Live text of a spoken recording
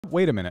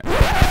Wait a minute.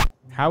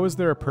 How is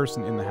there a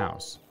person in the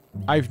house?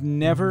 I've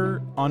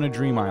never, on a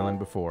dream island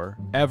before,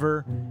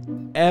 ever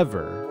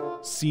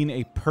seen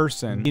a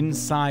person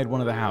inside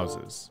one of the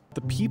houses.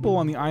 The people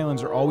on the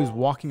islands are always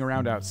walking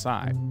around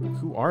outside.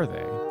 Who are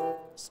they?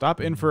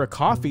 Stop in for a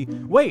coffee.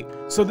 Wait,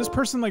 so this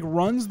person like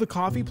runs the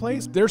coffee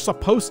place? They're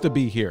supposed to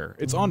be here.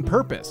 It's on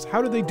purpose.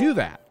 How do they do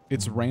that?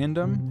 It's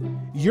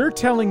random? You're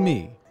telling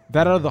me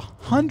that out of the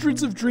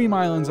hundreds of dream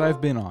islands I've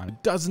been on,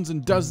 dozens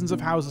and dozens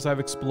of houses I've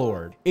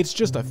explored, it's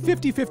just a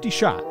 50-50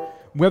 shot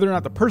whether or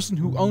not the person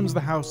who owns the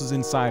house is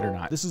inside or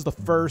not. This is the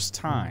first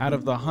time out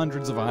of the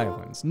hundreds of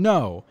islands.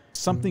 No,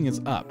 something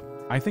is up.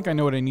 I think I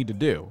know what I need to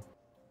do.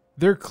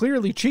 They're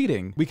clearly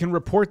cheating. We can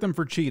report them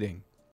for cheating.